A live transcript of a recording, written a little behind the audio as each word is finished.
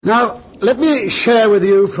Now, let me share with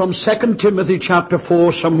you from 2 Timothy chapter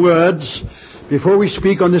 4 some words before we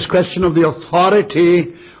speak on this question of the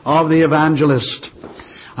authority of the evangelist.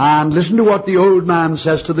 And listen to what the old man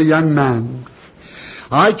says to the young man.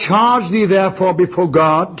 I charge thee therefore before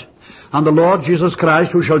God and the Lord Jesus Christ,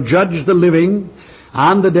 who shall judge the living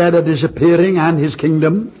and the dead at his appearing and his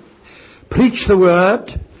kingdom. Preach the word,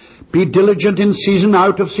 be diligent in season,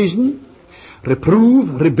 out of season,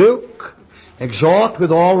 reprove, rebuke, exhort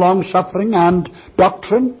with all long-suffering and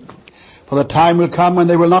doctrine. For the time will come when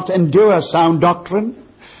they will not endure sound doctrine,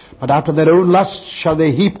 but after their own lusts shall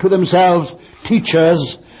they heap to themselves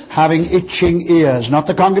teachers having itching ears. Not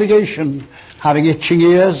the congregation having itching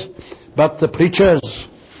ears, but the preachers.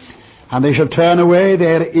 And they shall turn away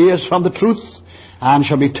their ears from the truth, and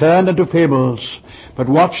shall be turned into fables. But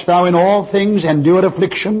watch thou in all things, endure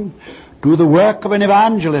affliction, do the work of an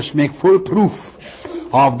evangelist, make full proof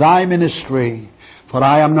of thy ministry. For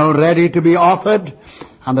I am now ready to be offered,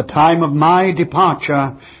 and the time of my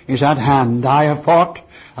departure is at hand. I have fought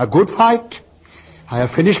a good fight, I have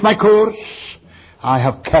finished my course, I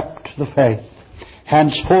have kept the faith.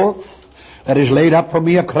 Henceforth there is laid up for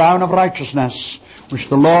me a crown of righteousness, which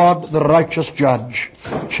the Lord, the righteous judge,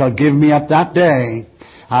 shall give me at that day,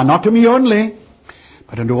 and not to me only,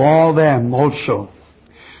 but unto all them also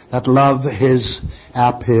that love his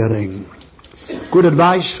appearing. Good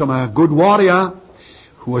advice from a good warrior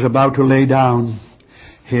who was about to lay down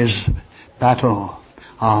his battle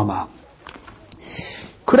armor.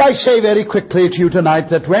 Could I say very quickly to you tonight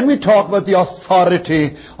that when we talk about the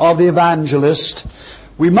authority of the evangelist,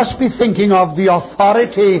 we must be thinking of the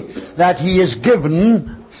authority that he is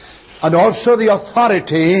given and also the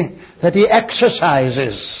authority that he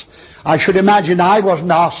exercises. I should imagine I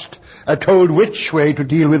wasn't asked told which way to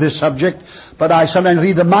deal with this subject, but I sometimes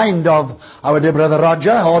read the mind of our dear brother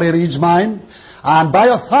Roger, or he reads mine. And by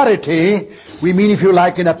authority, we mean, if you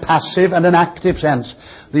like, in a passive and an active sense.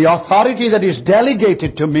 The authority that is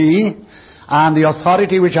delegated to me, and the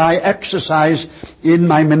authority which I exercise in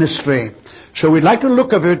my ministry. So we'd like to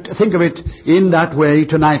think of it in that way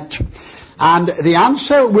tonight. And the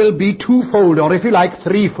answer will be twofold, or if you like,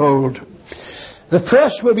 threefold. The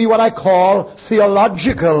first will be what I call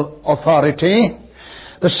theological authority.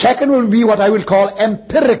 The second will be what I will call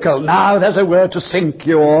empirical. Now, there's a word to sink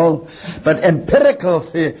you all. But empirical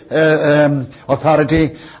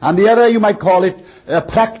authority. And the other, you might call it a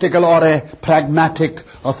practical or a pragmatic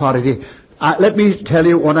authority. Let me tell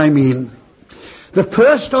you what I mean. The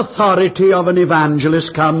first authority of an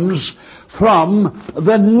evangelist comes from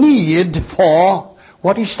the need for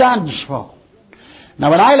what he stands for. Now,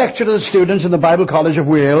 when I lecture to the students in the Bible College of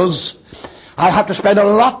Wales, I have to spend a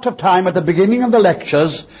lot of time at the beginning of the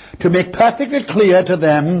lectures to make perfectly clear to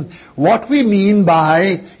them what we mean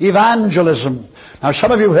by evangelism. Now, some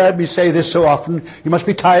of you heard me say this so often, you must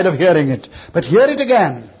be tired of hearing it. But hear it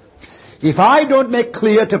again. If I don't make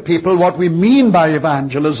clear to people what we mean by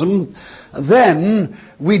evangelism, then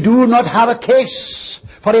we do not have a case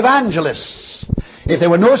for evangelists. If there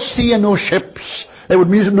were no sea and no ships, there would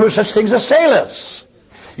be no such things as sailors.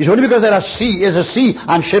 It's only because there is a sea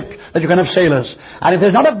and ship that you can have sailors. And if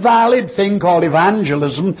there's not a valid thing called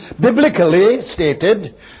evangelism, biblically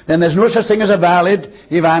stated, then there's no such thing as a valid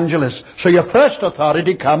evangelist. So your first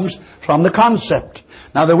authority comes from the concept.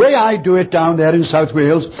 Now, the way I do it down there in South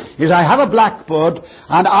Wales is I have a blackboard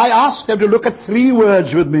and I ask them to look at 3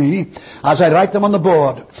 words with me as I write them on the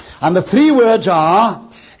board. And the 3 words are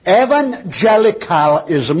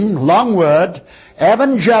evangelicalism, long word,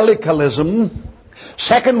 evangelicalism.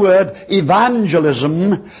 Second word,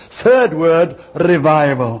 evangelism. Third word,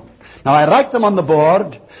 revival. Now, I write them on the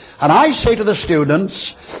board, and I say to the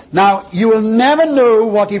students, now, you will never know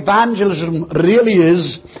what evangelism really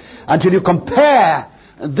is until you compare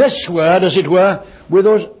this word, as it were, with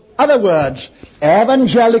those other words.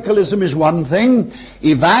 Evangelicalism is one thing,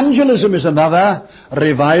 evangelism is another,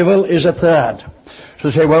 revival is a third. So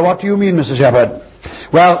you say, well, what do you mean, Mr. Shepherd?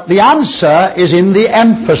 Well, the answer is in the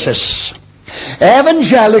emphasis.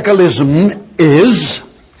 Evangelicalism is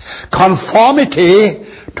conformity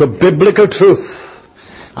to biblical truth.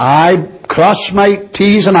 I cross my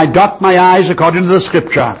T's and I dot my I's according to the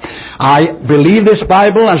Scripture. I believe this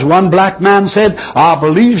Bible, as one black man said, I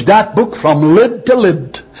believe that book from lid to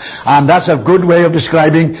lid. And that's a good way of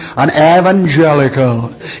describing an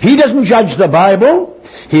evangelical. He doesn't judge the Bible,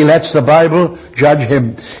 he lets the Bible judge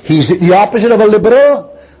him. He's the opposite of a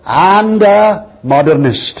liberal and a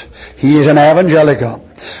modernist. He is an evangelical.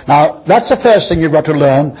 Now, that's the first thing you've got to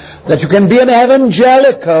learn, that you can be an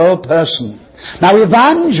evangelical person. Now,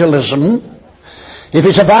 evangelism, if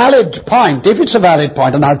it's a valid point,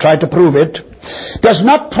 and I'll try to prove it, does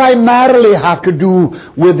not primarily have to do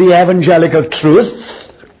with the evangelical truth,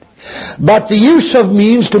 but the use of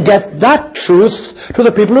means to get that truth to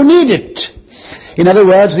the people who need it. In other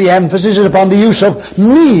words, the emphasis is upon the use of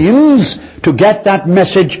means to get that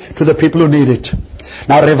message to the people who need it.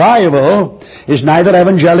 Now, revival is neither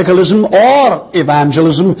evangelicalism or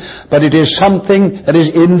evangelism, but it is something that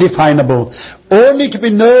is indefinable, only to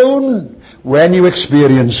be known when you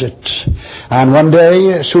experience it. And one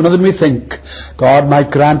day, sooner than we think, God might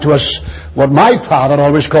grant to us what my father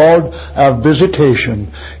always called a visitation.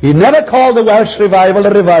 He never called the Welsh revival a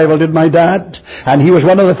revival, did my dad? And he was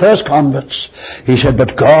one of the first converts. He said,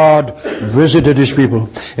 but God visited His people.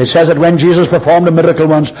 It says that when Jesus performed a miracle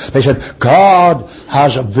once, they said, God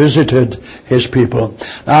has visited His people.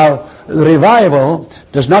 Now, the revival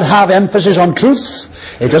does not have emphasis on truth.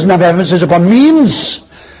 It doesn't have emphasis upon means,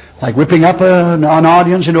 like whipping up an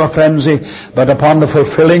audience into a frenzy, but upon the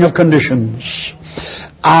fulfilling of conditions.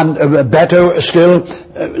 And better still,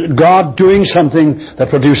 God doing something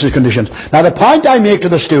that produces conditions. Now, the point I make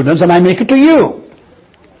to the students, and I make it to you,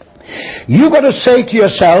 you've got to say to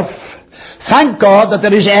yourself, thank God that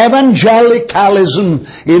there is evangelicalism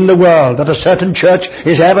in the world, that a certain church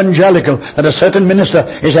is evangelical, that a certain minister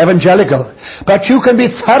is evangelical. But you can be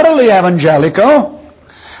thoroughly evangelical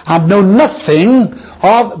and know nothing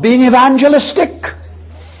of being evangelistic.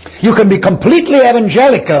 You can be completely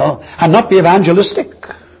evangelical and not be evangelistic.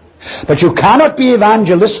 But you cannot be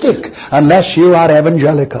evangelistic unless you are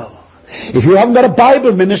evangelical. If you haven't got a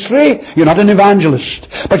Bible ministry, you're not an evangelist.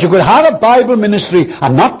 But you could have a Bible ministry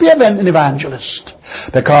and not be an evangelist,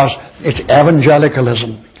 because it's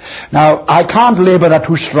evangelicalism. Now, I can't labor that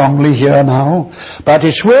too strongly here now, but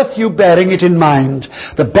it's worth you bearing it in mind.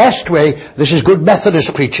 The best way, this is good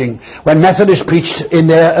Methodist preaching. When Methodists preached in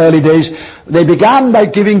their early days, they began by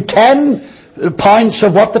giving 10 points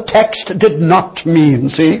of what the text did not mean,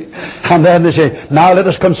 see? And then they say, now let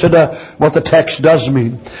us consider what the text does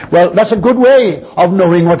mean. Well, that's a good way of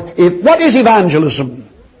knowing what is evangelism.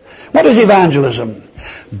 What is evangelism?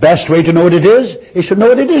 Best way to know what it is to know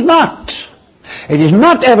what it is not. It is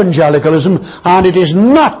not evangelicalism, and it is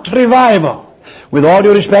not revival. With all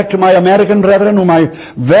due respect to my American brethren, whom I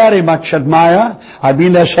very much admire, I've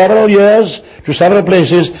been there several years, to several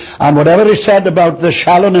places, and whatever is said about the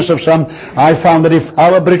shallowness of some, I found that if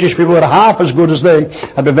our British people were half as good as they,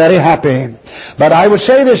 I'd be very happy. But I would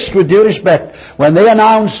say this with due respect, when they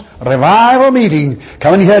announce revival meeting,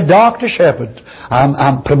 come and hear Dr. Shepherd.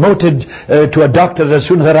 I'm promoted to a doctorate as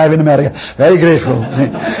soon as I arrive in America. Very grateful.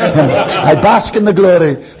 I bask in the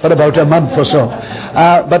glory for about a month or so.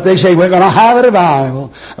 But they say, we're going to have a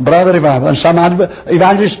revival, brother revival. And some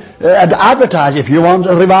evangelists advertise, if you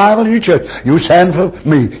want a revival in your church, you send for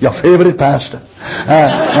me, your favorite pastor.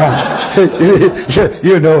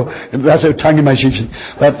 You know, that's a tongue in my cheek.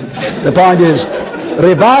 But the point is,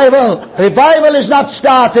 revival is not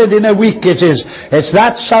started in a week, it is. It's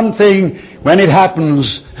that something, when it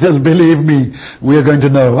happens, believe me, we're going to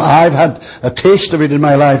know. I've had a taste of it in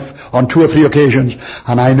my life on 2 or 3 occasions,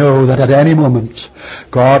 and I know that at any moment,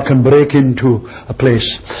 God can break into a place.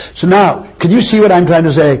 So now, can you see what I'm trying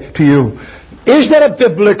to say to you? Is there a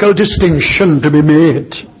biblical distinction to be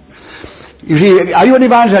made? You see, are you an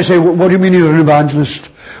evangelist? I say, what do you mean you're an evangelist?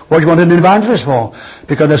 What do you want an evangelist for?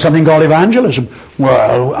 Because there's something called evangelism.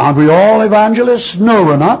 Well, aren't we all evangelists? No,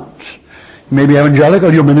 we're not. Maybe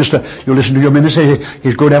evangelical, your minister, you listen to your minister,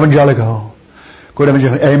 he's good evangelical. Good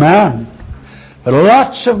evangelical. Amen. But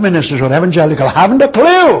lots of ministers who are evangelical haven't a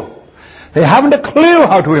clue. They haven't a clue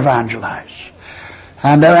how to evangelize.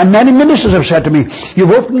 And many ministers have said to me, you've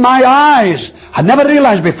opened my eyes. I never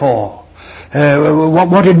realized before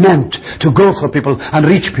what it meant to go for people and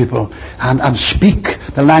reach people and speak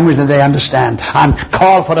the language that they understand and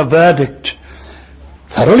call for a verdict.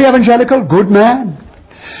 Thoroughly evangelical, good man.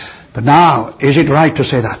 But now, is it right to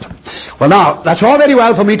say that? Well, now, that's all very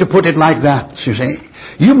well for me to put it like that, you see.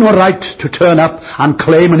 You've no right to turn up and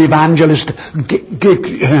claim an evangelistic gift.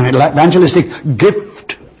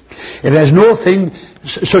 There's no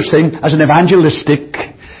such thing as an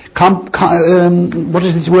evangelistic what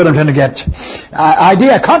is this word I'm trying to get?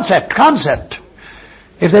 Concept.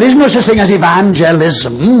 If there is no such thing as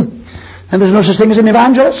evangelism, then there's no such thing as an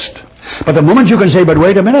evangelist. But the moment you can say, but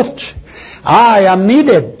wait a minute, I am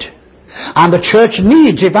needed, and the church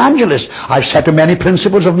needs evangelists. I've said to many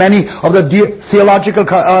principals of many of the theological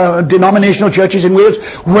denominational churches in Wales,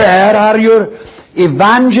 where are your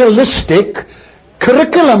evangelistic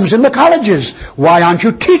curriculums in the colleges? Why aren't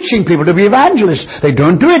you teaching people to be evangelists? They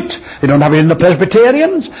don't do it. They don't have it in the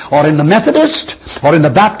Presbyterians or in the Methodist or in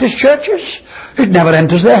the Baptist churches. It never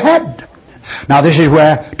enters their head. Now this is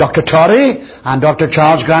where Dr. Torrey and Dr.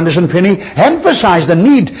 Charles Grandison Finney emphasize the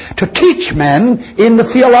need to teach men in the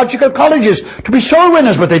theological colleges to be soul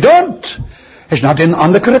winners, but they don't. It's not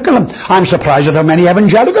on the curriculum. I'm surprised at how many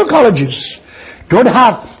evangelical colleges don't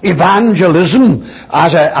have evangelism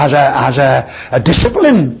as a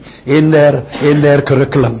discipline in their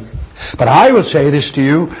curriculum. But I will say this to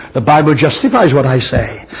you, the Bible justifies what I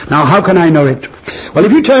say. Now, how can I know it? Well,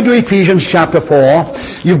 if you turn to Ephesians chapter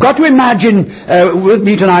 4, you've got to imagine with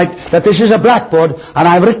me tonight that this is a blackboard, and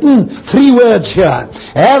I've written 3 words here.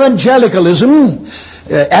 Evangelicalism,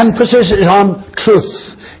 emphasis is on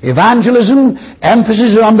truth. Evangelism,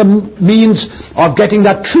 emphasis is on the means of getting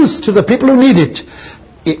that truth to the people who need it.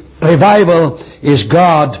 Revival is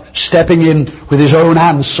God stepping in with His own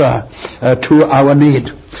answer to our need.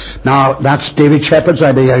 Now, that's David Shepherd's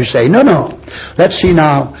idea, you say. No. Let's see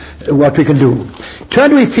now what we can do.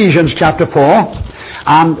 Turn to Ephesians chapter 4,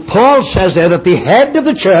 and Paul says there that the head of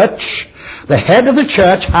the church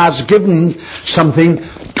has given something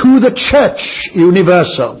to the church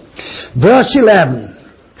universal. Verse 11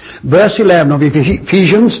 of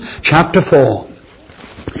Ephesians chapter 4.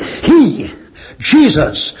 He,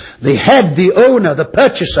 Jesus, the head, the owner, the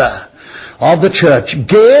purchaser of the church,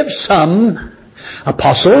 gave some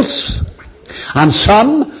apostles, and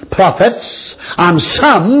some prophets, and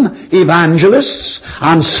some evangelists,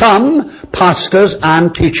 and some pastors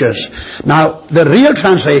and teachers. Now, the real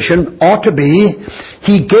translation ought to be,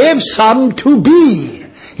 He gave some to be.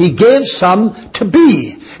 He gave some to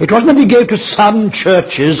be. It wasn't that He gave to some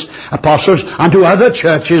churches apostles and to other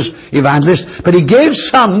churches evangelists, but He gave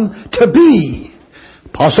some to be.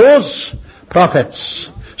 Apostles, prophets,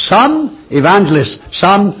 some evangelists,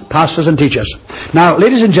 some pastors and teachers. Now,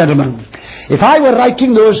 ladies and gentlemen, if I were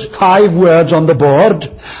writing those 5 words on the board,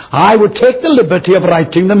 I would take the liberty of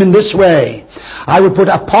writing them in this way. I would put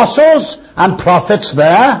apostles and prophets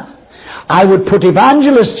there. I would put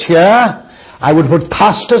evangelists here. I would put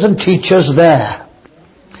pastors and teachers there.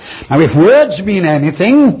 Now, if words mean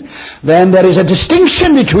anything, then there is a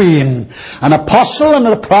distinction between an apostle and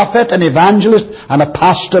a prophet, an evangelist and a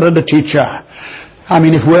pastor and a teacher. I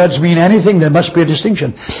mean, if words mean anything, there must be a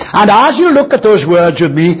distinction. And as you look at those words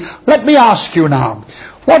with me, let me ask you now,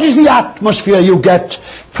 what is the atmosphere you get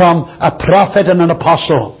from a prophet and an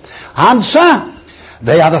apostle? Answer,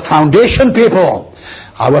 they are the foundation people.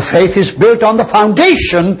 Our faith is built on the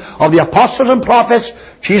foundation of the apostles and prophets,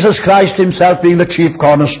 Jesus Christ Himself being the chief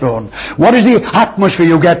cornerstone. What is the atmosphere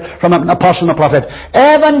you get from an apostle and a prophet?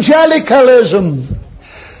 Evangelicalism.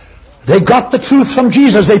 They got the truth from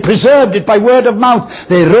Jesus. They preserved it by word of mouth.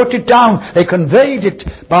 They wrote it down. They conveyed it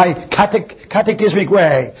by catechismic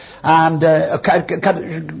way. And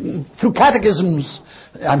through catechisms.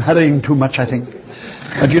 I'm hurrying too much, I think.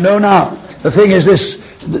 But you know now, the thing is this.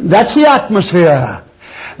 That's the atmosphere.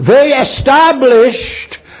 They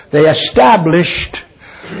established the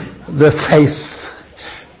faith.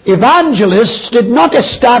 Evangelists did not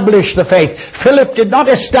establish the faith. Philip did not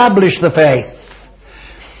establish the faith.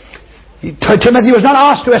 Timothy was not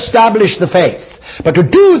asked to establish the faith, but to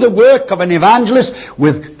do the work of an evangelist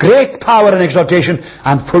with great power and exhortation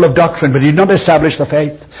and full of doctrine, but he did not establish the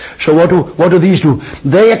faith. So what do these do?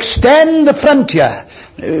 They extend the frontier.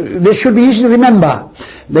 This should be easy to remember.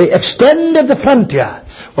 They extended the frontier.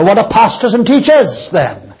 Well, what are pastors and teachers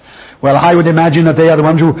then? Well, I would imagine that they are the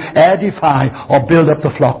ones who edify or build up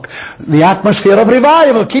the flock. The atmosphere of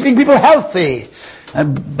revival, keeping people healthy,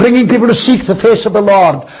 and bringing people to seek the face of the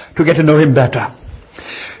Lord to get to know Him better.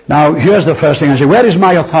 Now, here's the first thing I say. Where is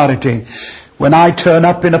my authority? When I turn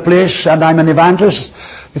up in a place and I'm an evangelist,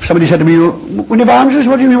 if somebody said to me, "An evangelist,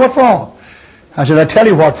 what do you mean, what for?" I said, "I tell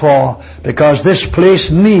you what for. Because this place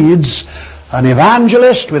needs an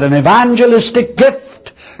evangelist with an evangelistic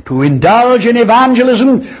gift to indulge in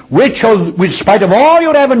evangelism, which in spite of all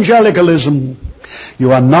your evangelicalism,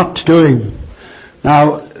 you are not doing."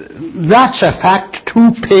 Now, that's a fact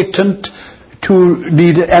too patent to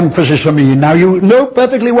need emphasis from me. Now, you know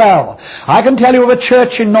perfectly well. I can tell you of a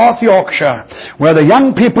church in North Yorkshire where the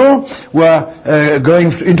young people were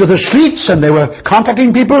going into the streets and they were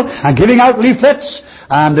contacting people and giving out leaflets.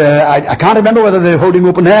 And I can't remember whether they were holding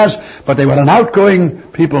open airs, but they were an outgoing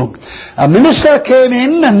people. A minister came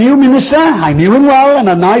in, a new minister. I knew him well, and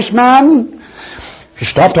a nice man. He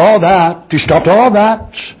stopped all that.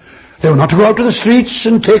 They were not to go out to the streets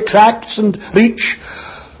and take tracts and preach.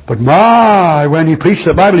 But when he preached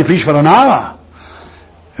the Bible, he preached for an hour.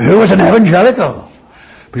 He was an evangelical,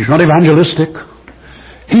 but he's not evangelistic.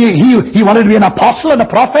 He wanted to be an apostle and a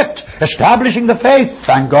prophet, establishing the faith.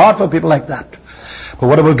 Thank God for people like that. But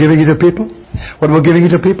what about giving it to people?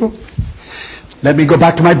 Let me go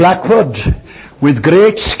back to my Blackwood. With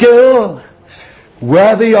great skill,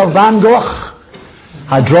 worthy of Van Gogh,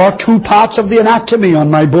 I draw 2 parts of the anatomy on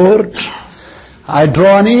my board. I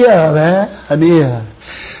draw an ear there, an ear.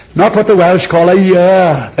 Not what the Welsh call a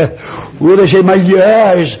ear. Oh, they say my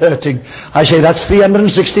ear is hurting. I say that's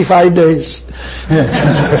 365 days.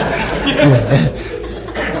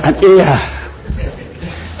 An ear.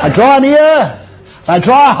 I draw an ear. I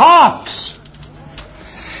draw a heart.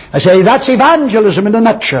 I say that's evangelism in a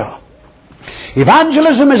nutshell.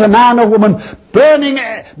 Evangelism is a man or woman bending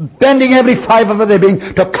every fibre of their being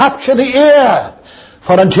to capture the ear.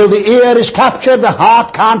 For until the ear is captured, the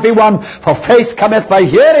heart can't be won, for faith cometh by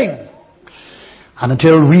hearing. And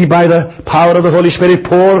until we, by the power of the Holy Spirit,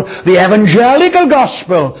 pour the evangelical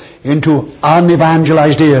gospel into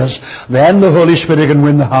unevangelized ears, then the Holy Spirit can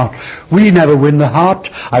win the heart. We never win the heart.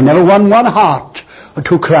 I've never won one heart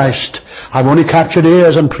to Christ. I've only captured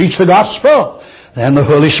ears and preached the gospel. Then the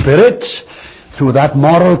Holy Spirit, through that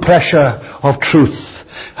moral pressure of truth,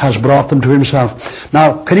 has brought them to himself.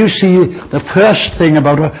 Now, can you see the first thing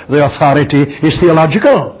about the authority is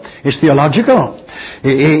theological. It's theological.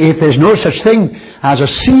 If there's no such thing as a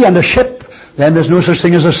sea and a ship, then there's no such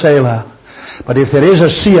thing as a sailor. But if there is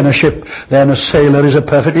a sea and a ship, then a sailor is a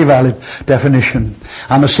perfectly valid definition.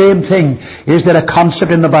 And the same thing, is there a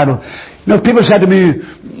concept in the Bible? You know, people said to me,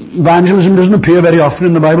 evangelism doesn't appear very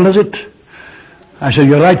often in the Bible, does it? I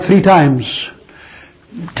said, you're right 3 times.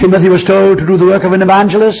 Timothy was told to do the work of an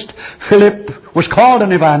evangelist. Philip was called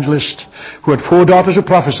an evangelist, who had 4 daughters who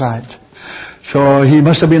prophesied. So he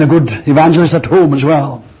must have been a good evangelist at home as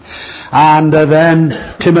well. And then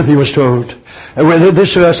Timothy was told.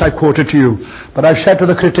 This verse I quoted to you. But I've said to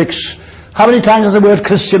the critics, how many times does the word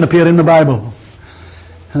Christian appear in the Bible?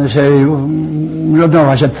 And they say, no,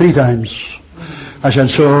 I said 3 times. I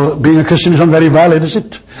said, so being a Christian is not very valid, is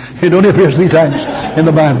it? It only appears 3 times in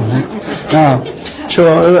the Bible. Now,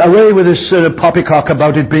 so away with this poppycock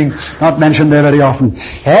about it being not mentioned there very often.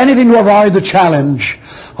 Anything to avoid the challenge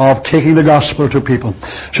of taking the gospel to people.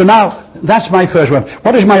 So now, that's my first one.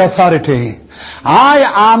 What is my authority? I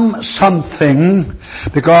am something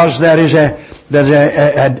because there is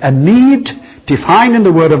a need defined in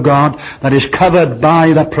the Word of God that is covered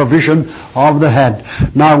by the provision of the head.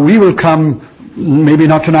 Now, we will come, maybe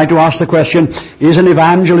not tonight, to ask the question, is an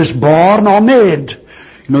evangelist born or made?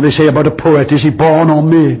 You know, they say about a poet, is he born or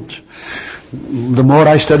made? The more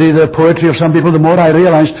I study the poetry of some people, the more I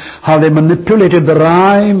realize how they manipulated the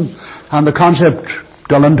rhyme and the concept.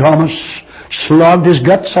 Dylan Thomas slogged his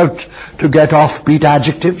guts out to get offbeat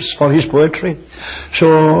adjectives for his poetry.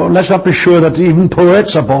 So let's not be sure that even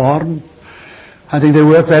poets are born. I think they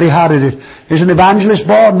work very hard at it. Is an evangelist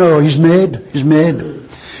born? No, he's made. He's made.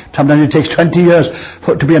 Sometimes it takes 20 years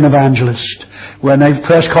to be an evangelist. When they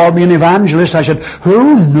first called me an evangelist, I said,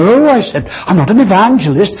 oh no, I said, I'm not an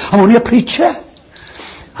evangelist, I'm only a preacher.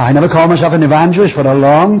 I never called myself an evangelist for a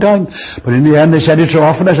long time. But in the end they said it so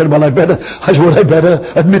often, I said, well, I better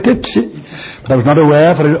admit it. But I was not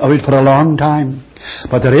aware of it for a long time.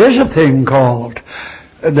 But there is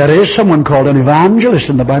someone called an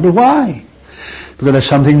evangelist in the Bible. Why? Because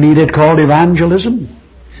there's something needed called evangelism.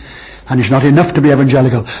 And it's not enough to be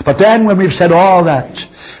evangelical. But then when we've said all that,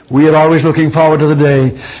 we are always looking forward to the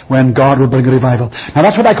day when God will bring a revival. Now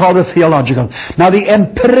that's what I call the theological. Now the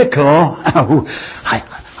empirical,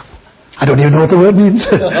 I don't even know what the word means.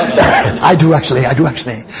 I do actually.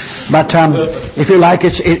 But if you like,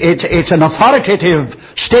 it's an authoritative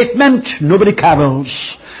statement. Nobody cavils.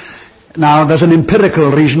 Now there's an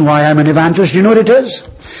empirical reason why I'm an evangelist. Do you know what it is?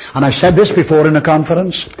 And I've said this before in a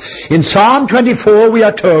conference. In Psalm 24 we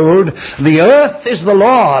are told, the earth is the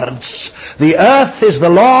Lord's. The earth is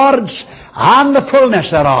the Lord's and the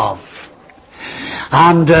fullness thereof.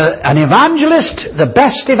 And an evangelist, the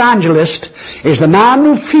best evangelist, is the man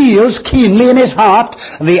who feels keenly in his heart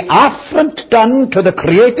the affront done to the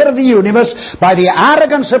creator of the universe by the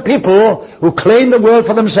arrogance of people who claim the world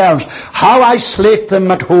for themselves. How I slate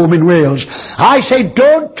them at home in Wales. I say,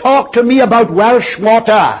 don't talk to me about Welsh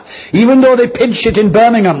water, even though they pinch it in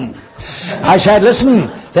Birmingham. I said,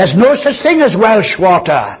 listen, there's no such thing as Welsh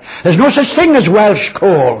water. There's no such thing as Welsh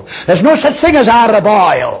coal. There's no such thing as Arab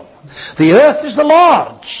oil. The earth is the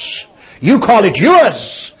Lord's. You call it yours,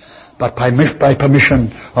 but by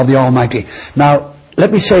permission of the Almighty. Now, let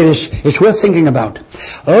me say this. It's worth thinking about.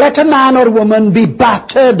 Let a man or woman be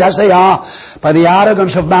battered as they are by the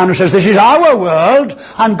arrogance of man who says, this is our world,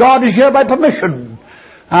 and God is here by permission.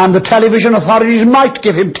 And the television authorities might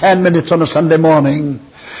give him 10 minutes on a Sunday morning.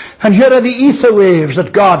 And here are the ether waves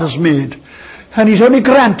that God has made. And he's only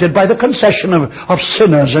granted by the concession of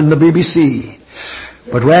sinners in the BBC.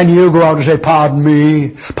 But when you go out and say, pardon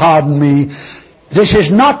me, this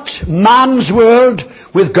is not man's world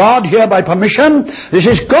with God here by permission. This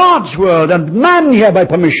is God's world and man here by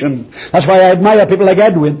permission. That's why I admire people like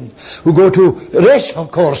Edwin, who go to race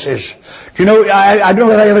courses. Do you know, I don't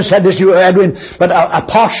know whether I ever said this to you, Edwin, but a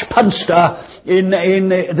posh punster in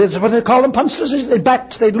what do they call them, punsters? They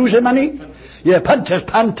bet, they lose their money? Yeah, punters,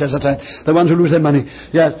 that's right. The ones who lose their money.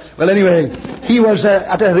 Yes. Well, anyway, he was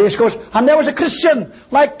at a race course, and there was a Christian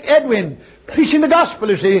like Edwin preaching the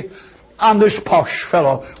gospel, you see. And this posh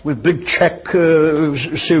fellow with big check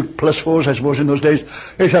suit, plus fours, I suppose, in those days,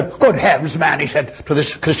 he said, "Good heavens, man," he said to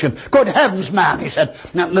this Christian. "Good heavens, man," he said,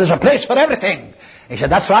 "there's a place for everything." He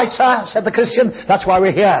said, "That's right, sir," said the Christian. "That's why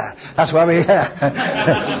we're here. That's why we're here."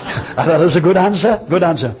 I thought it was a good answer. Good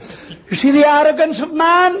answer. You see the arrogance of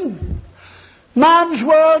man? Man's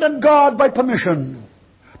world and God by permission.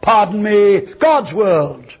 Pardon me, God's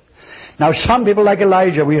world. Now some people like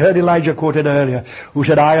Elijah, we heard Elijah quoted earlier, who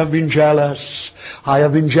said, I have been jealous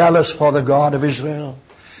for the God of Israel.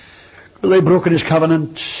 They've broken his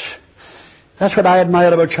covenant. That's what I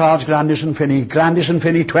admire about Charles Grandison Finney. Grandison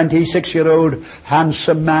Finney, 26-year-old,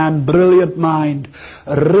 handsome man, brilliant mind,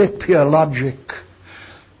 rapier logic.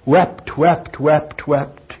 Wept.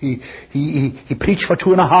 He preached for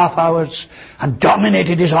 2.5 hours and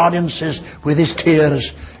dominated his audiences with his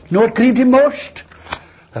tears. You know what grieved him most?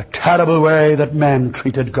 The terrible way that men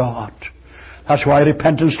treated God. That's why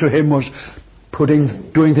repentance to him was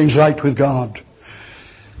doing things right with God.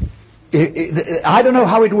 I don't know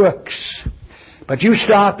how it works, but you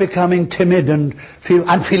start becoming timid and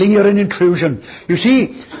feeling you're an intrusion. You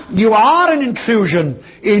see, you are an intrusion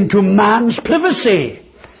into man's privacy,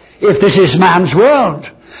 if this is man's world.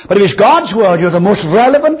 But if it's God's world, you're the most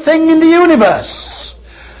relevant thing in the universe.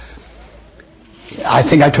 I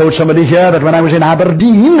think I told somebody here that when I was in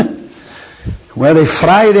Aberdeen, where they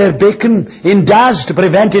fry their bacon in Daz to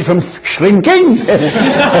prevent it from shrinking.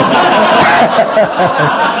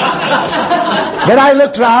 When I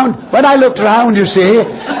looked round, you see,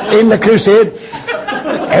 in the crusade,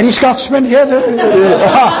 any Scotsman here? Do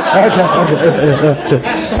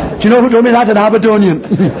you know who told me that? An Aberdonian.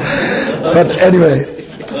 But anyway,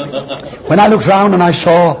 when I looked round and I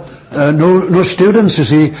saw no students, you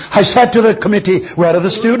see, I said to the committee, where are the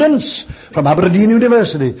students from Aberdeen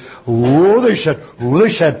University? They said,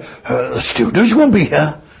 the students won't be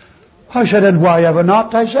here. I said, and why ever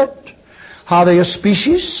not? I said, are they a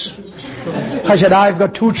species? I said, I've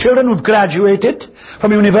got 2 children who've graduated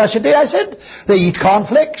from university. I said, they eat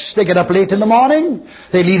cornflakes, they get up late in the morning,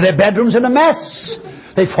 they leave their bedrooms in a mess,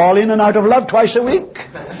 they fall in and out of love twice a week.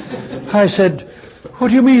 I said, what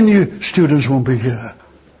do you mean you students won't be here?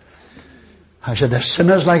 I said, they're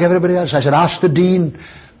sinners like everybody else. I said, ask the dean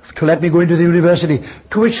to let me go into the university.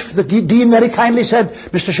 To which the dean very kindly said,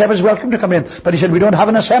 Mr. Shepherd's welcome to come in. But he said, we don't have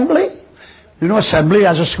an assembly. You know, assembly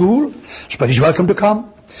as a school. But he's welcome to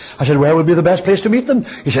come. I said, where would be the best place to meet them?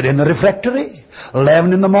 He said, in the refectory.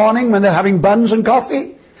 11 in the morning when they're having buns and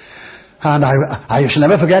coffee. And I shall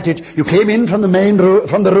never forget it. You came in from the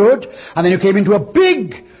from the road, and then you came into a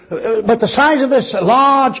big, but the size of this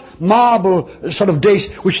large marble sort of dais,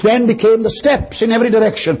 which then became the steps in every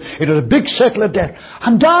direction. It was a big circular deck.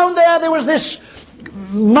 And down there was this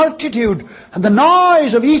multitude, and the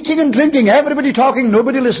noise of eating and drinking, everybody talking,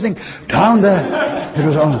 nobody listening. Down there, it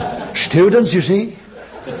was all students, you see.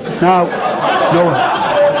 Now, no,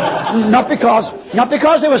 not because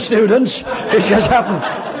they were students, it just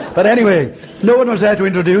happened. But anyway, no one was there to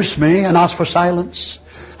introduce me and ask for silence.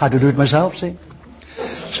 I had to do it myself, see.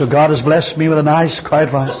 So God has blessed me with a nice,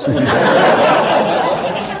 quiet voice.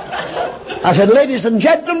 I said, ladies and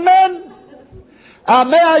gentlemen,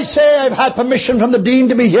 may I say I've had permission from the dean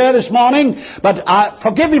to be here this morning, but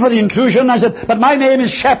forgive me for the intrusion. I said, but my name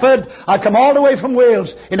is Shepherd. I've come all the way from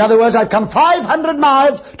Wales. In other words, I've come 500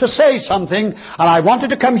 miles to say something, and I wanted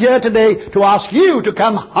to come here today to ask you to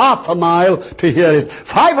come half a mile to hear it.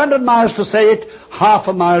 500 miles to say it, half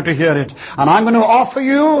a mile to hear it. And I'm going to offer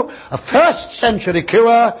you a 1st century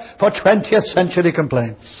cure for 20th century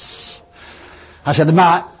complaints. I said,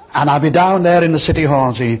 and I'll be down there in the city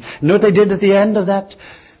hall, see. You know what they did at the end of that?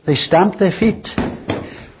 They stamped their feet,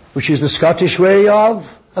 which is the Scottish way of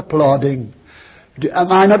applauding.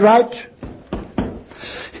 Am I not right?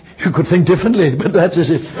 You could think differently, but that's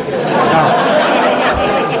it. Now,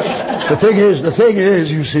 the thing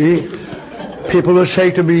is, you see, people will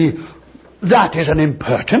say to me, that is an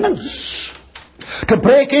impertinence to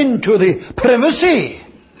break into the privacy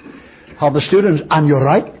of the students. And you're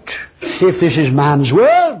right, if this is man's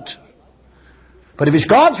world. But if it's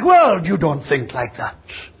God's world, you don't think like that.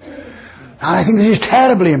 And I think this is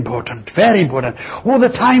terribly important, very important. Oh, the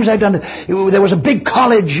times I've done it. There was a big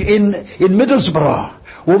college in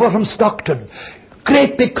Middlesbrough, over from Stockton.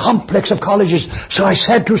 Great big complex of colleges. So I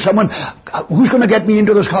said to someone, who's going to get me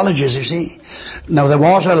into those colleges, you see? Now, there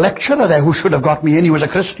was a lecturer there who should have got me in. He was a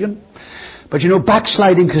Christian. But you know,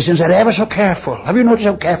 backsliding Christians are ever so careful. Have you noticed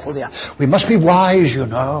how careful they are? We must be wise, you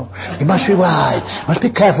know. We must be wise. We must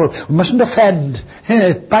be careful. We mustn't offend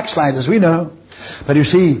backsliders, we know. But you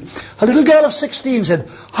see, a little girl of 16 said,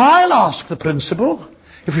 I'll ask the principal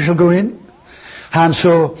if you shall go in. And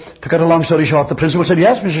so, to cut a long story short, the principal said,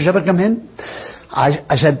 yes, Mr. Shepherd, come in.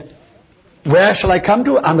 I said, where shall I come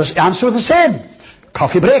to? And the answer was the same.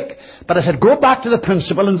 Coffee break. But I said, go back to the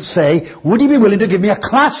principal and say, would he be willing to give me a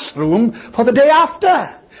classroom for the day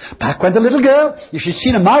after? Back went the little girl. If she'd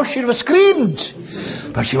seen a mouse, she'd have screamed.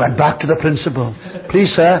 But she went back to the principal.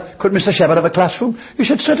 Please, sir, could Mr. Shepherd have a classroom? He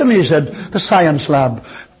said, certainly. He said, the science lab.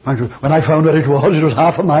 When I found where it was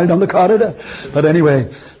half a mile down the corridor. But anyway,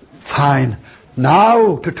 fine.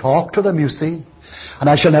 Now to talk to them, you see. And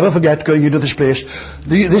I shall never forget going into this place.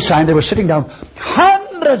 This time they were sitting down,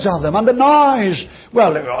 hundreds of them, under noise.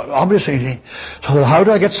 Well, obviously. So how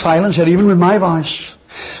do I get silence here, even with my voice?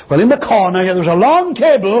 Well, in the corner there was a long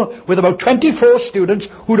table with about 24 students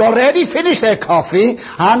who'd already finished their coffee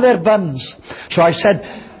and their buns. So I said,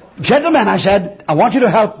 gentlemen, I said, I want you to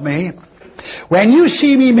help me. When you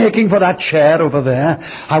see me making for that chair over there,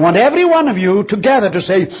 I want every one of you together to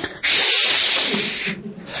say, shh.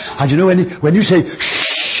 And you know, when you say,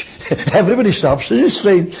 shh, everybody stops. It's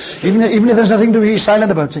strange. Even if there's nothing to be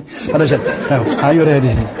silent about it. But I said, now, are you ready?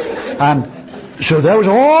 And so there was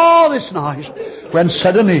all this noise when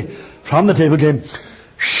suddenly from the table came,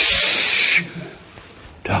 shh,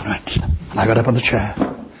 down went. And I got up on the chair.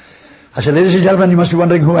 I said, ladies and gentlemen, you must be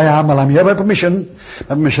wondering who I am. Well, I'm here by permission.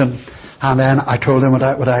 And then I told them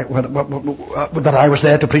that I was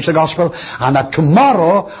there to preach the gospel, and that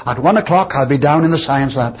tomorrow at 1 o'clock I'll be down in the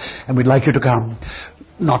science lab, and we'd like you to come.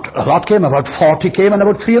 Not a lot came, about 40 came, and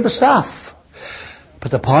about 3 of the staff.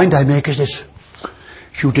 But the point I make is this.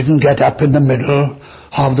 You didn't get up in the middle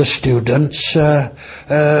of the students'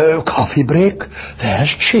 coffee break.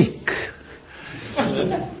 There's cheek.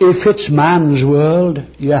 If it's man's world,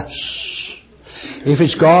 yes. If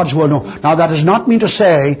it's God's world, no. Now that does not mean to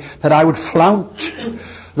say that I would flout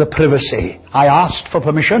the privacy. I asked for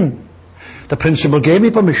permission. The principal gave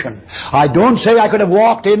me permission. I don't say I could have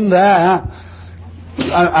walked in there.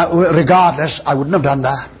 Regardless, I wouldn't have done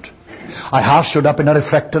that. I have stood up in a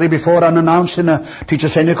refectory before unannounced in a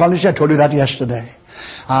teacher's senior college. I told you that yesterday.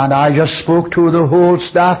 And I just spoke to the whole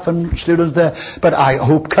staff and students there. But I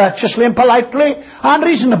hope courteously and politely and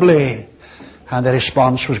reasonably. And the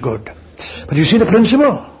response was good. But you see the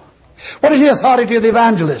principle. What is the authority of the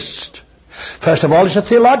evangelist? First of all, it's a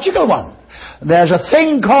theological one. There's a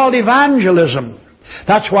thing called evangelism.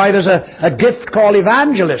 That's why there's a gift called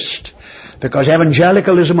evangelist. Because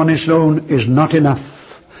evangelicalism on its own is not enough.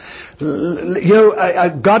 You know, a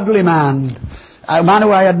godly man, a man who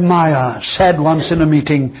I admire, said once in a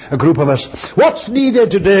meeting, a group of us, what's needed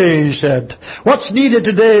today, he said, what's needed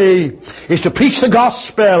today is to preach the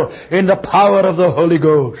gospel in the power of the Holy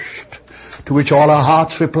Ghost. To which all our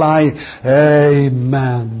hearts reply,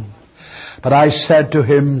 Amen. But I said to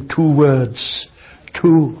him 2 words,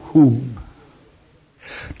 to whom?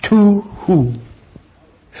 To whom?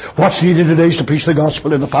 What's needed today is to preach the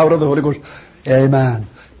gospel in the power of the Holy Ghost. Amen.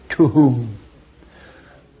 To whom?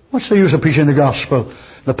 What's the use of preaching the gospel,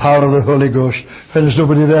 the power of the Holy Ghost, when there's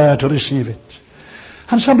nobody there to receive it?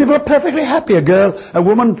 And some people are perfectly happy. A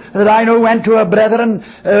woman that I know went to a brethren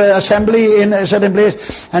assembly in a certain place,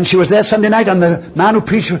 and she was there Sunday night, and the man who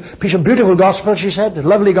preached a beautiful gospel, she said, a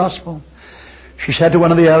lovely gospel. She said to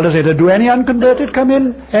one of the elders, do any unconverted come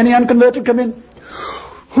in? Any unconverted come in?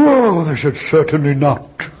 Oh, they said, certainly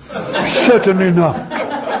not. Certainly not.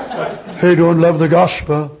 They don't love the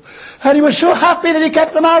gospel. And he was so happy that he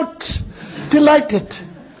kept them out. Delighted.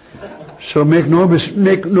 So make no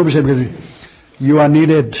mistake. You are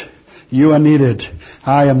needed. You are needed.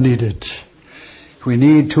 I am needed. We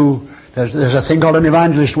need to... There's a thing called an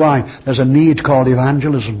evangelist. Why? There's a need called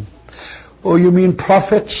evangelism. Oh, you mean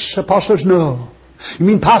prophets, apostles? No. You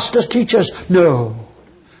mean pastors, teachers? No.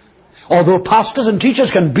 Although pastors and teachers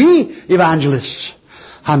can be evangelists.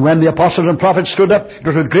 And when the apostles and prophets stood up, it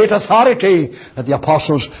was with great authority that the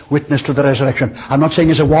apostles witnessed to the resurrection. I'm not saying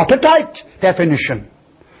it's a watertight definition.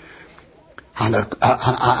 And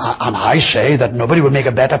I say that nobody will make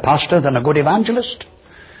a better pastor than a good evangelist.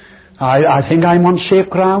 I think I'm on safe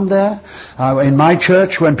ground there. In my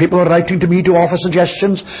church, when people are writing to me to offer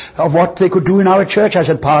suggestions of what they could do in our church, I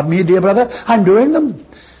said, pardon me, dear brother, I'm doing them.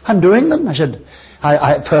 and doing them. I said,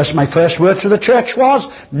 my first word to the church was,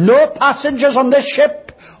 no passengers on this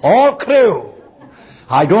ship, all crew.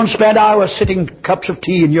 I don't spend hours sitting cups of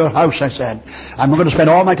tea in your house, I said. I'm going to spend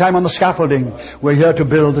all my time on the scaffolding. We're here to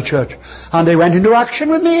build the church. And they went into action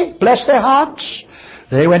with me. Bless their hearts.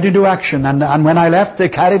 They went into action. And when I left, they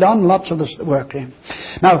carried on lots of the work.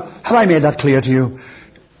 Now, have I made that clear to you?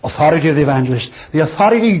 Authority of the evangelist. The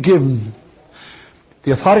authority given,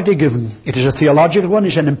 it is a theological one,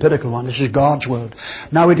 it's an empirical one. This is God's word.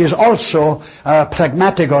 Now, it is also a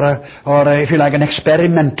pragmatic or if you like, an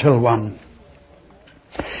experimental one.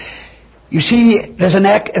 You see, there's an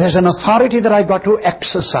authority that I've got to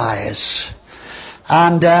exercise.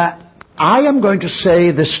 And I am going to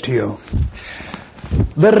say this to you.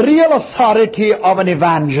 The real authority of an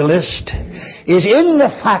evangelist is in the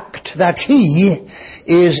fact that he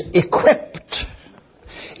is equipped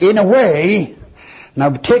in a way,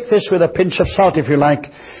 now take this with a pinch of salt if you like,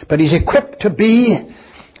 but he's equipped to be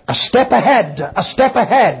a step ahead.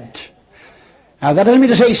 Now that doesn't mean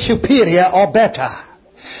to say superior or better.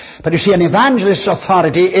 But you see, an evangelist's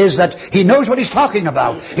authority is that he knows what he's talking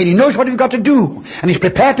about, and he knows what he's got to do, and he's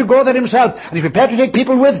prepared to go there himself, and he's prepared to take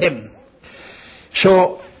people with him.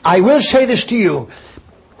 So, I will say this to you.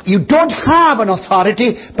 You don't have an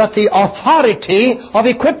authority, but the authority of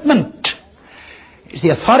equipment. It's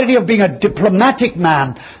the authority of being a diplomatic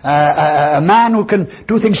man, a man who can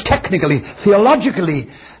do things technically, theologically,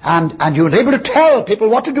 and you're able to tell people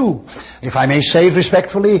what to do. If I may say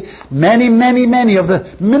respectfully, many of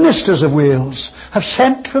the ministers of Wales have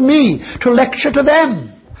sent for me to lecture to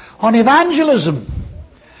them on evangelism.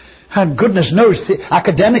 And goodness knows,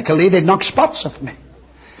 academically, they'd knock spots off me.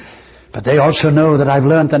 But they also know that I've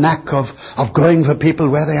learned the knack of going for people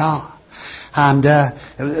where they are. And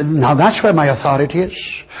now that's where my authority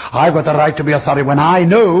is. I've got the right to be authority when I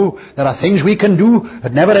know there are things we can do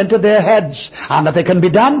that never entered their heads, and that they can be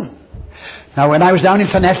done. Now, when I was down in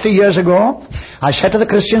Llanelli years ago, I said to the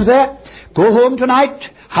Christians there, go home tonight,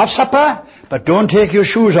 have supper, but don't take your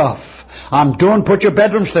shoes off. And don't put your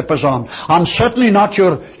bedroom slippers on. And certainly not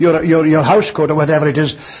your house coat or whatever it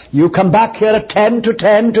is. You come back here at 10 to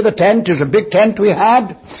the tent. It was a big tent we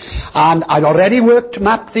had. And I'd already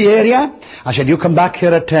mapped the area. I said, you come back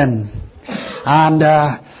here at 10. And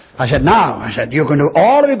I said, you're going to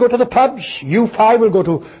all of you go to the pubs. You 5 will go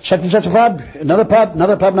to such and such a pub, another pub.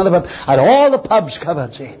 I had all the pubs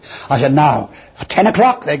covered, see. I said, now, at 10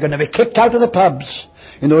 o'clock, they're going to be kicked out of the pubs.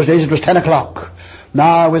 In those days, it was 10 o'clock.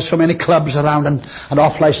 Now, with so many clubs around and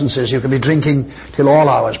off licenses, you can be drinking till all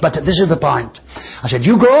hours. But this is the point. I said,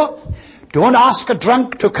 you go. Don't ask a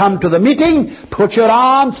drunk to come to the meeting. Put your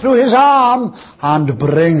arm through his arm and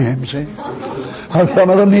bring him, see. And some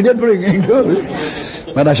of them needed bringing, too.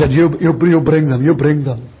 But I said, you bring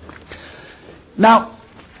them. Now,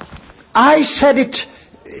 I said it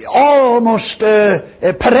almost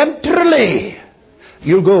peremptorily.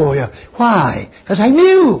 You'll go here. Why? Because I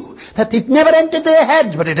knew that it never entered their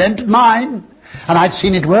heads, but it entered mine. And I'd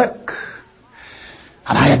seen it work.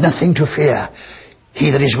 And I had nothing to fear. He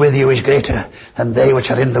that is with you is greater than they which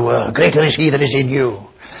are in the world. Greater is he that is in you.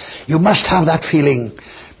 You must have that feeling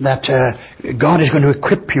that God is going to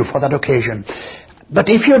equip you for that occasion. But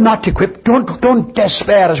if you're not equipped, don't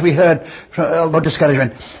despair, as we heard about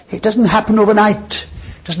discouragement. It doesn't happen overnight.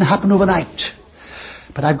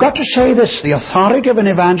 But I've got to say this, the authority of an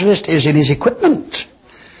evangelist is in his equipment.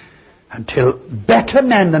 Until better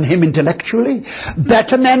men than him intellectually,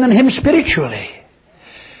 better men than him spiritually,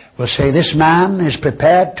 will say this man is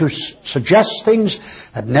prepared to suggest things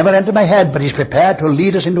that never enter my head, but he's prepared to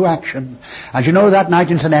lead us into action. And you know that night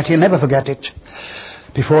in Llanelli, you'll never forget it.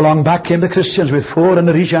 Before long back came the Christians with 4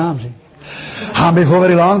 under each arm. And before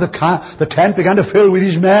very long the tent began to fill with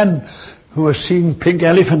these men who were seeing pink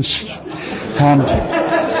elephants. And,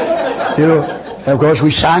 of course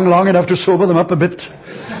we sang long enough to sober them up a bit.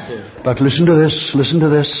 But listen to this.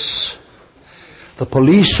 The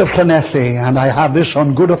police of Llanelli, and I have this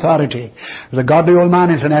on good authority. There's a godly old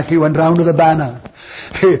man in Llanelli who went round with a banner.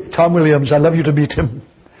 Hey, Tom Williams, I'd love you to meet him.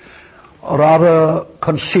 A rather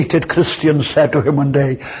conceited Christian said to him one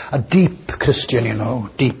day, a deep Christian,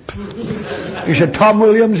 deep. He said, Tom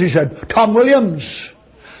Williams,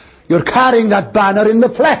 you're carrying that banner in the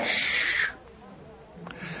flesh.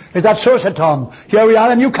 Is that so, said Tom? Here we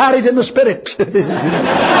are, and you carry it in the spirit.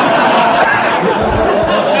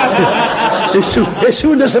 It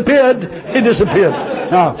soon disappeared. It disappeared.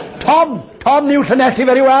 Now, Tom knew Llanelli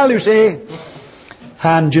very well, you see.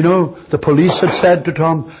 And, the police had said to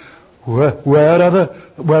Tom, where are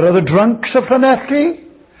the drunks of Llanelli?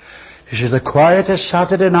 This is the quietest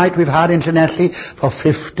Saturday night we've had, incidentally, for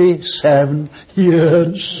 57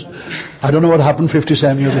 years. I don't know what happened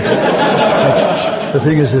 57 years ago. But the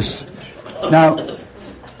thing is this. Now,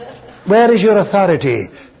 where is your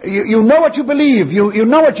authority? You know what you believe. You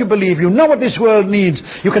know what you believe. You know what this world needs.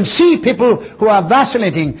 You can see people who are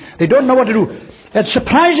vacillating. They don't know what to do. It's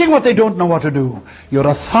surprising what they don't know what to do. Your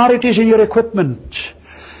authority is in your equipment.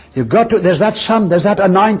 You've got to, there's that sun, there's that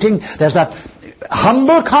anointing, there's that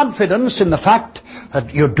humble confidence in the fact that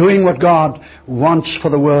you're doing what God wants for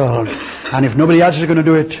the world. And if nobody else is going to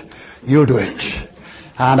do it, you'll do it.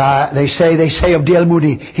 And they say of D.L.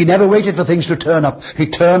 Moody, he never waited for things to turn up.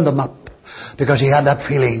 He turned them up because he had that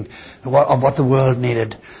feeling of what the world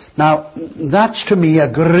needed. Now, that's to me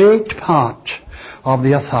a great part of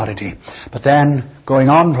the authority. But then, going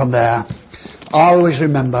on from there, always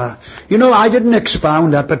remember, I didn't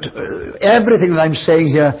expound that, but everything that I'm saying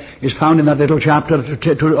here is found in that little chapter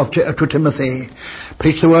to Timothy.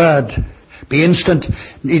 Preach the word. Be instant.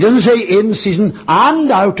 He doesn't say in season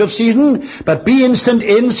and out of season, but be instant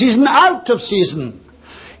in season, out of season.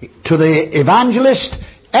 To the evangelist,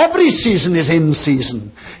 every season is in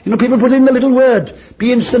season. People put in the little word,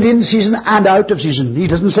 be instant in season and out of season. He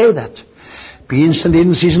doesn't say that. Be instant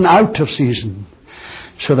in season, out of season.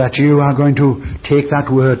 So that you are going to take that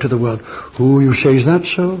word to the world. Who, you say, is that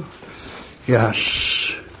so? Yes.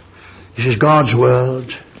 This is God's word.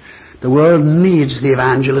 The world needs the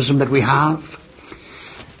evangelism that we have.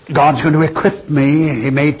 God's going to equip me.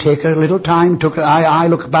 He may take a little time. I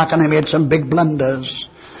look back and I made some big blunders.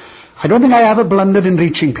 I don't think I ever blundered in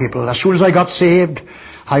reaching people. As soon as I got saved,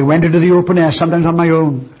 I went into the open air, sometimes on my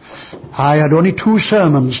own. I had only 2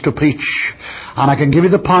 sermons to preach. And I can give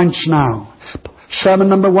you the points now. Sermon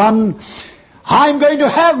number 1, I'm going to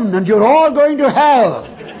heaven and you're all going to hell.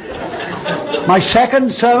 My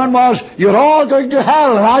second sermon was, you're all going to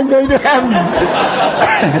hell and I'm going to heaven.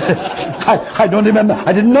 I don't remember.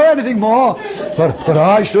 I didn't know anything more. But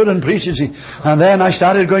I stood and preached, you see. And then I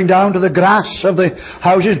started going down to the grass of the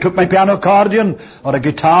houses, took my piano accordion or a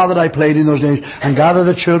guitar that I played in those days and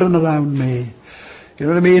gathered the children around me. You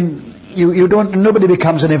know what I mean? Nobody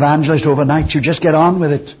becomes an evangelist overnight. You just get on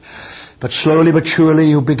with it. But slowly but surely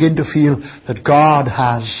you begin to feel that God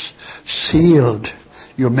has sealed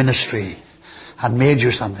your ministry and made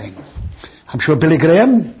you something. I'm sure Billy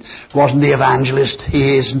Graham wasn't the evangelist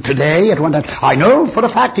he isn't today. At one time, I know for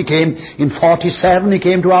a fact he came in 47. He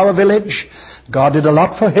came to our village. God did a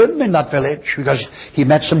lot for him in that village because he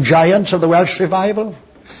met some giants of the Welsh revival.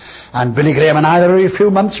 And Billy Graham and I, there were a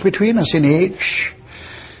few months between us in age.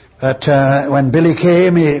 But when Billy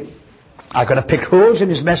came, I could have picked holes in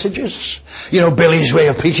his messages. Billy's way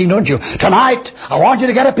of preaching, don't you? Tonight, I want you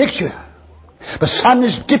to get a picture. The sun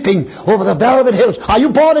is dipping over the velvet hills. Are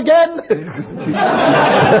you born again?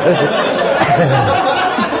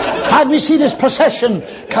 Had we see this procession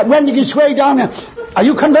wending its way down here? Are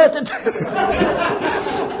you converted?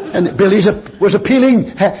 And Billy was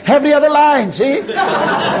appealing every other line, see?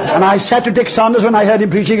 And I said to Dick Saunders when I heard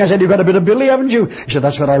him preaching, I said, you've got a bit of Billy, haven't you? He said,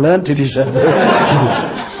 that's what I learnt it, he said.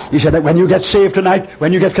 He said that when you get saved tonight,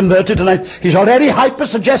 when you get converted tonight, he's already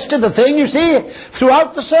hyper-suggested the thing, you see,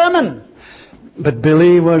 throughout the sermon. But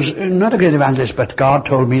Billy was not a great evangelist, but God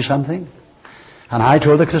told me something. And I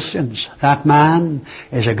told the Christians, that man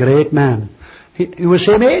is a great man. He was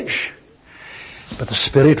same age. But the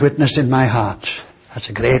Spirit witnessed in my heart, that's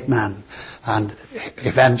a great man. And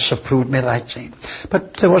events have proved me right. See.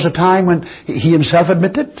 But there was a time when he himself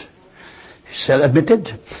admitted.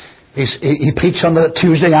 He preached on the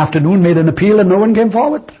Tuesday afternoon, made an appeal, and no one came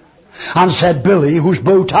forward. And said Billy, whose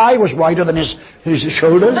bow tie was wider than his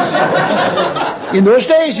shoulders. In those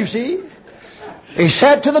days, you see. He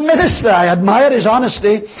said to the minister, I admire his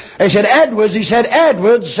honesty. He said, Edwards,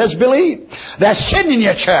 says Billy, there's sin in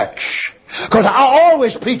your church. Because I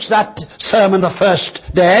always preach that sermon the first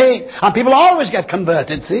day, and people always get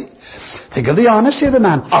converted, see? Think of the honesty of the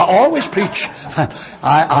man. I always preach.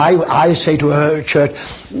 I say to a church,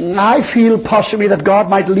 I feel possibly that God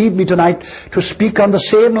might lead me tonight to speak on the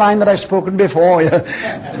same line that I've spoken before.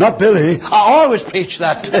 Not Billy. I always preach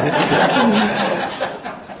that.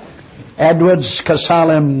 Edwards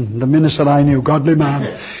Casalim, the minister I knew, godly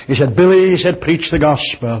man, he said, Billy, preach the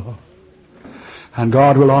gospel. And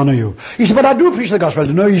God will honor you. He said, but I do preach the gospel.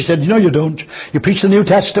 No, he said, no, you don't. You preach the New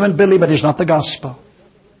Testament, Billy, but it's not the gospel.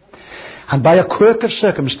 And by a quirk of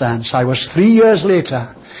circumstance, I was 3 years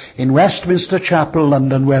later in Westminster Chapel,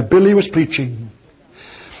 London, where Billy was preaching.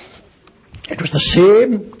 It was the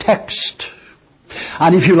same text.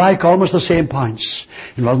 And if you like, almost the same points.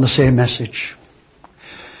 Involving the same message.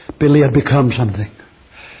 Billy had become something.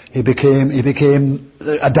 He became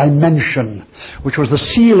a dimension which was the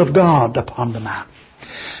seal of God upon the man.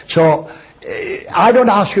 So, I don't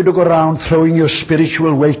ask you to go around throwing your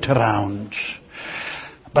spiritual weight around.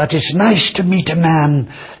 But it's nice to meet a man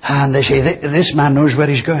and they say, this man knows where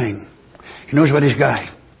he's going. He knows where he's going.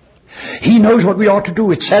 He knows what we ought to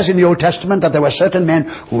do. It says in the Old Testament that there were certain men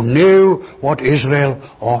who knew what Israel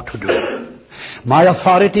ought to do. My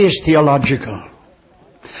authority is theological.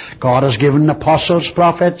 God has given apostles,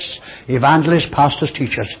 prophets, evangelists, pastors,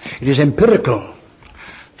 teachers. It is empirical.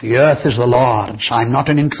 The earth is the Lord's. I'm not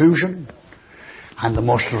an intrusion. I'm the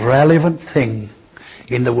most relevant thing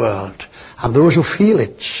in the world. And those who feel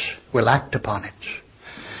it will act upon it.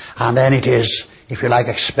 And then it is, if you like,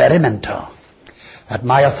 experimental. That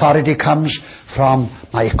my authority comes from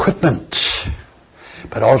my equipment,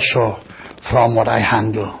 but also from what I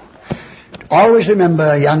handle. Always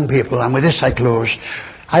remember, young people, and with this I close,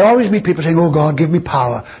 I always meet people saying, oh God, give me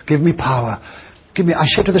power, give me power. I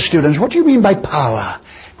say to the students, what do you mean by power?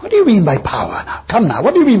 What do you mean by power now? Come now,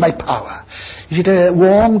 what do you mean by power? Is it a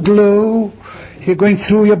warm glow? You're going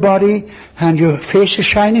through your body and your face is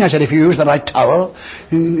shining? I said, if you use the right towel,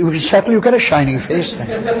 certainly you'll get a shining face.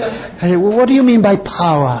 I said, well, what do you mean by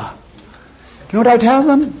power? Do you know what I tell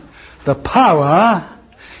them? The power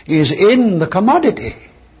is in the commodity.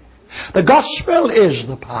 The gospel is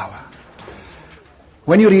the power.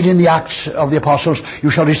 When you read in the Acts of the Apostles, you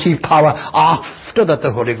shall receive power after that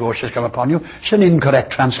the Holy Ghost has come upon you. It's an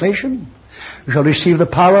incorrect translation. You shall receive the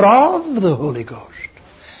power of the Holy Ghost.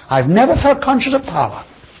 I've never felt conscious of power.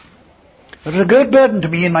 It was a great burden to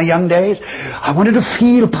me in my young days. I wanted to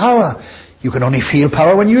feel power. You can only feel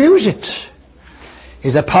power when you use it.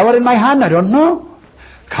 Is there power in my hand? I don't know.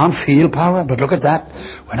 Can't feel power, but look at that.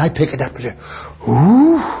 When I pick it up, I say,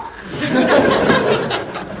 ooh.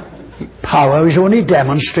 Power is only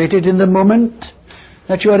demonstrated in the moment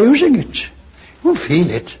that you are using it. You don't feel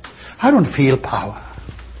it. I don't feel power.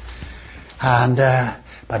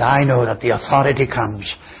 But I know that the authority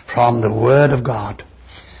comes from the Word of God.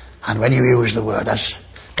 And when you use the Word, as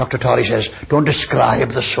Dr. Torrey says, don't describe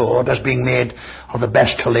the sword as being made of the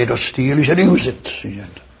best Toledo steel. He said, use it. He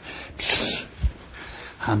said,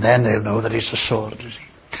 and then they'll know that it's a sword.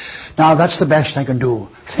 Now, that's the best I can do.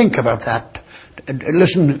 Think about that.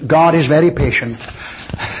 Listen, God is very patient.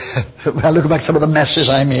 I look back at some of the messes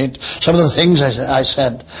I made, some of the things I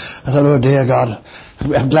said. I thought, oh dear God,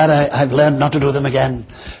 I'm glad I've learned not to do them again.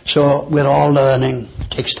 So we're all learning.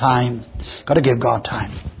 It takes time. Got to give God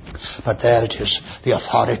time. But there it is, the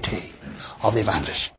authority of the evangelist.